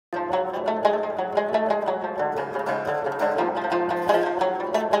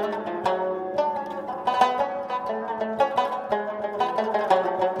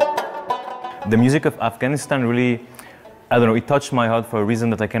The music of Afghanistan really, I don't know, it touched my heart for a reason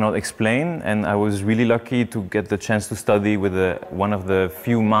that I cannot explain, and I was really lucky to get the chance to study with one of the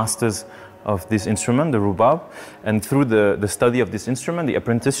few masters of this instrument, the rubab. And through the study of this instrument, the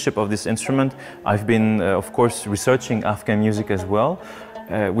apprenticeship of this instrument, I've been, of course, researching Afghan music as well,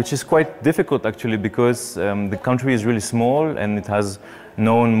 which is quite difficult actually, because the country is really small and it has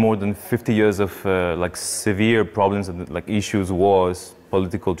known more than 50 years of like severe problems, like issues, wars,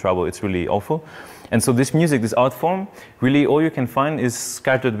 political trouble. It's really awful. And so this music, this art form, really all you can find is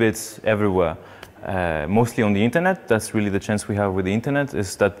scattered bits everywhere, mostly on the internet. That's really the chance we have with the internet,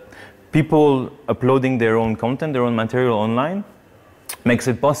 is that people uploading their own content, their own material online, makes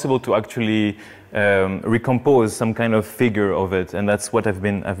it possible to actually recompose some kind of figure of it, and that's what I've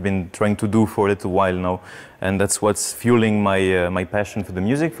been trying to do for a little while now, and that's what's fueling my my passion for the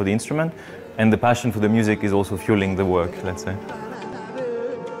music, for the instrument, and the passion for the music is also fueling the work, let's say.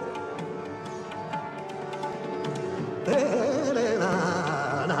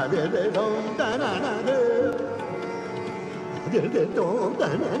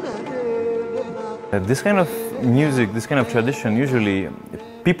 This kind of music, this kind of tradition, usually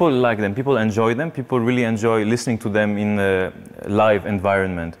people like them, people enjoy them, people really enjoy listening to them in a live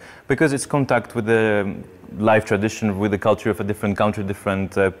environment, because it's contact with the live tradition, with the culture of a different country,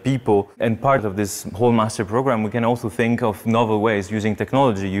 different people. And part of this whole master program, we can also think of novel ways, using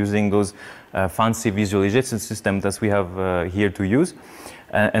technology, using those fancy visualization systems that we have here to use.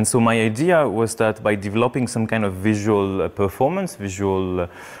 And so my idea was that by developing some kind of visual performance, visual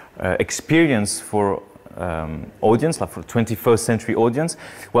experience for audience, like for 21st century audience,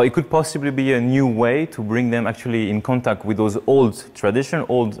 well, it could possibly be a new way to bring them actually in contact with those old tradition,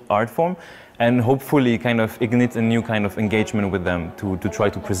 old art form, and hopefully kind of ignite a new kind of engagement with them to try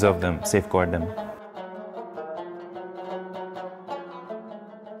to preserve them, safeguard them.